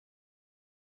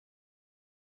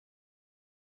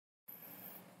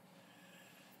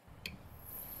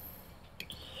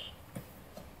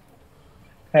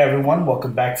Hey everyone,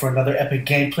 welcome back for another epic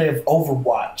gameplay of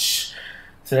Overwatch.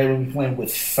 Today we'll be playing with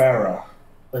Pharah.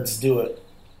 Let's do it.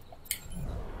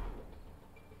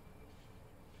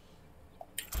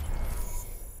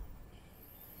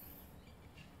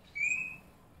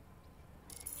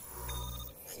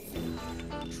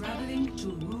 Traveling to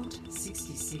Route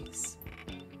 66.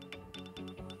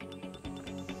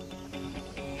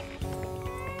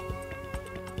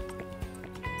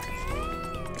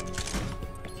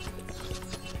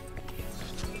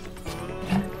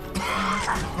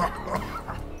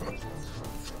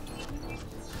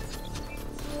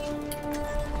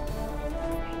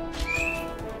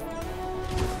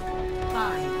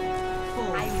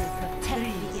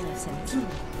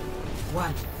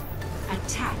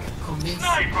 Attack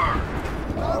Sniper!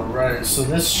 Alright, so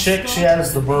this chick, she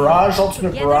has the barrage,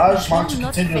 ultimate barrage, launch a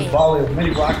continuous volley of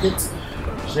mini rockets.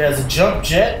 She has a jump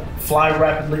jet, fly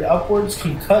rapidly upwards,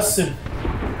 concussive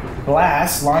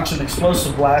blast, launch an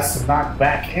explosive blast to knock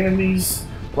back enemies,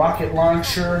 rocket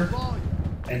launcher,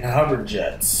 and hover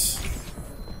jets.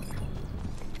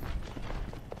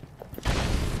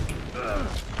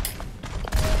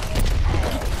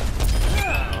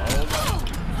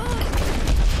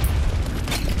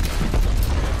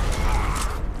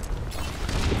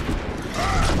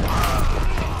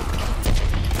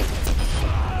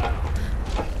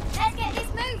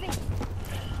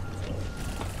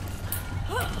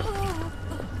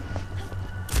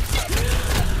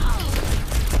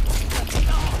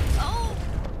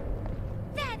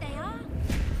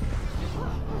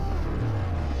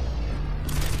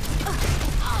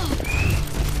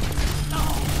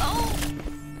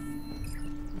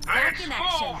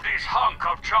 This hunk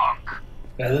of junk.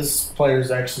 Yeah, this player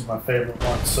is actually my favorite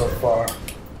one so far.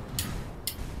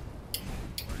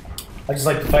 I just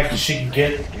like the fact that she can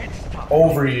get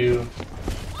over you,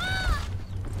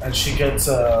 and she gets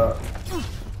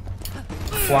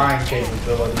flying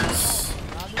capabilities.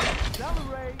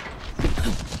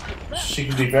 She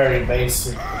can be very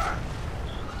evasive.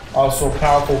 Also a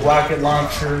powerful rocket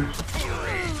launcher,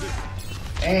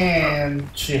 and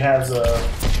she has a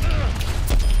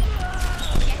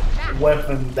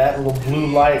weapon, that little blue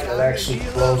light that actually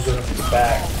blows them in the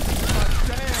back.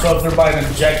 So if they're by an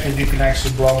objective, you can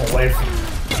actually blow them away from them.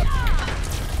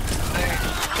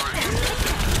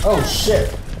 Oh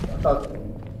shit! I thought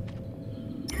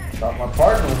my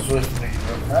partner was with me,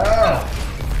 but no.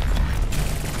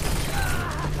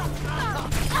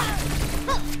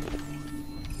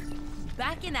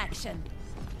 Back in action.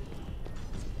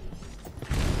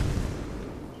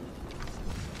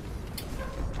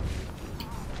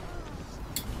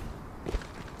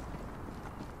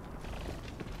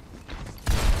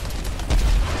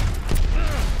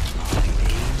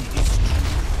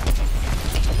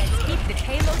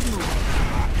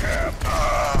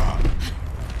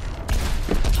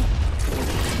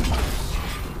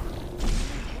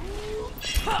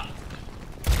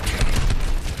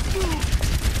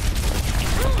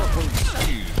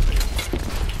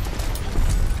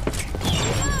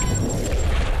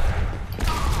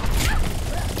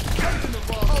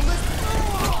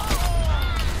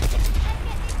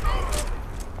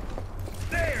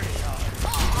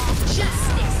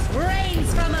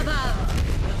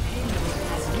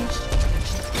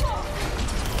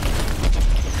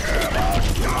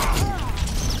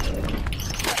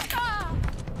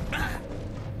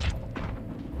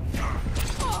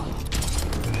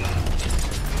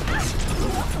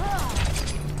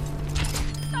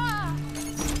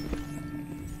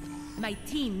 My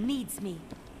team needs me.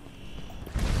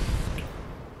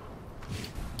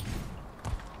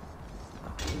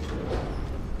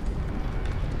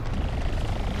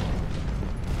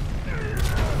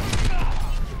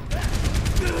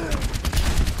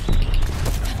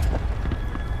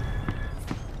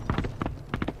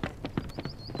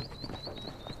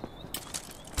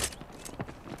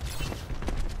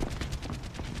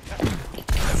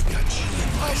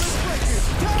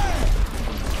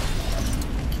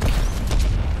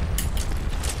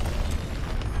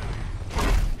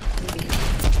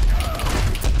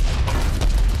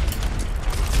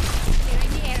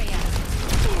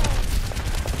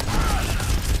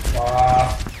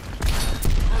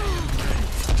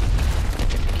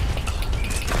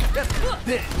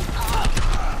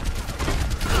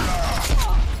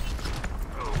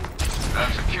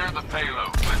 I've secured the payload.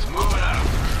 Let's move it out.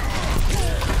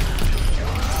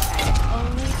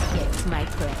 Always gets my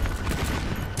prey.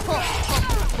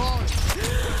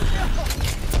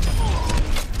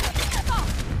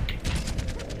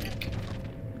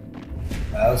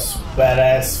 That's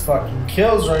badass fucking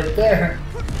kills right there.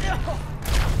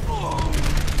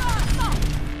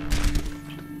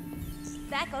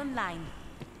 Back online.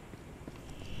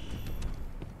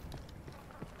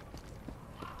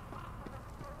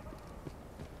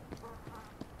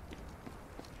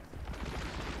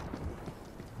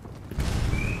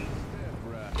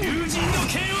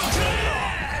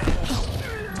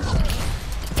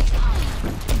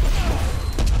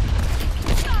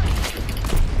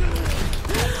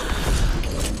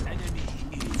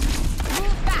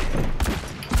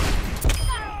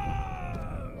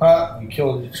 We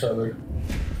killed each other.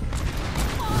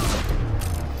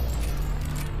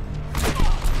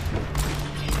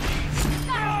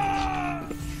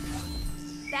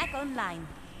 Back online.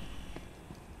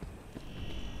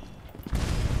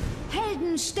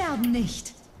 Helden sterben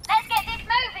nicht. Let's get this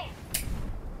moving.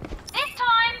 This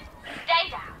time, stay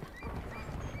down.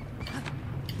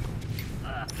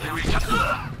 Here we go.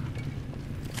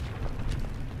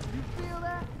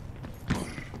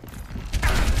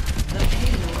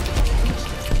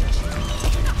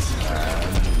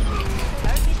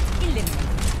 Target eliminated.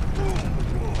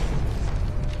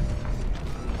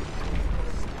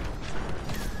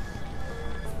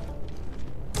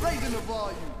 Raising the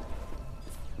volume.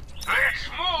 Let's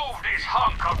move this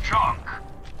hunk of junk.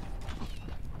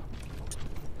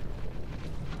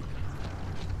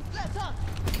 Let's up.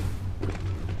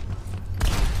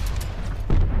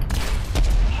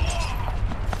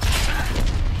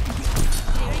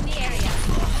 Clearing the area.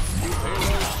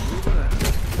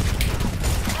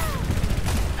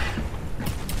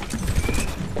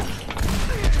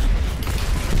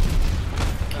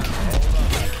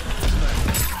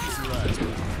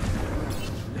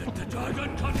 Let the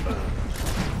dragon come.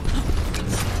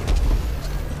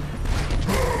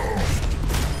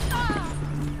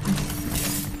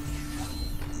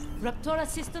 Raptora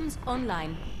systems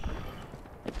online.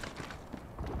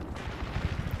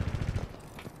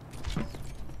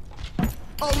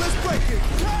 Oh, let's break it.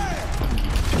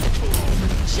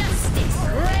 Justice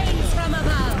reigns from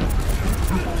above.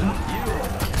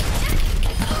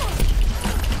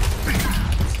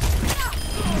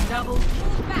 Double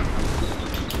back.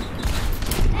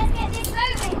 Let's get this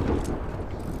moving.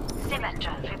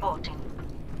 Symmetra reporting.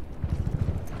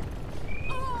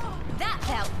 That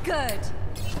felt good.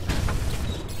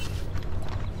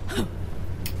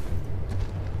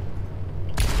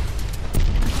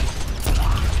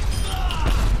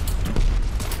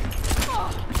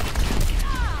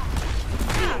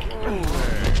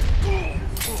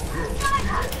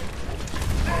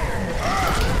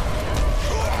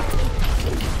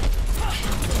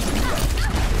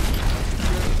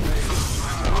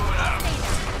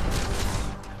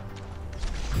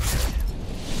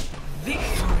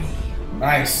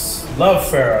 Nice. Love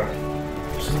Pharah.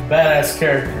 She's a badass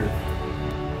character.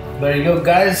 There you go,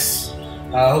 guys.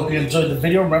 I hope you enjoyed the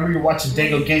video. Remember, you're watching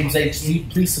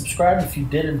DangoGamezHD. Please subscribe if you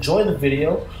did enjoy the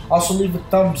video. Also, leave a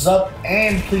thumbs up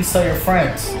and please tell your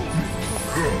friends.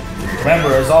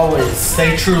 Remember, as always,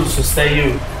 stay true, so stay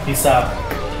you. Peace out.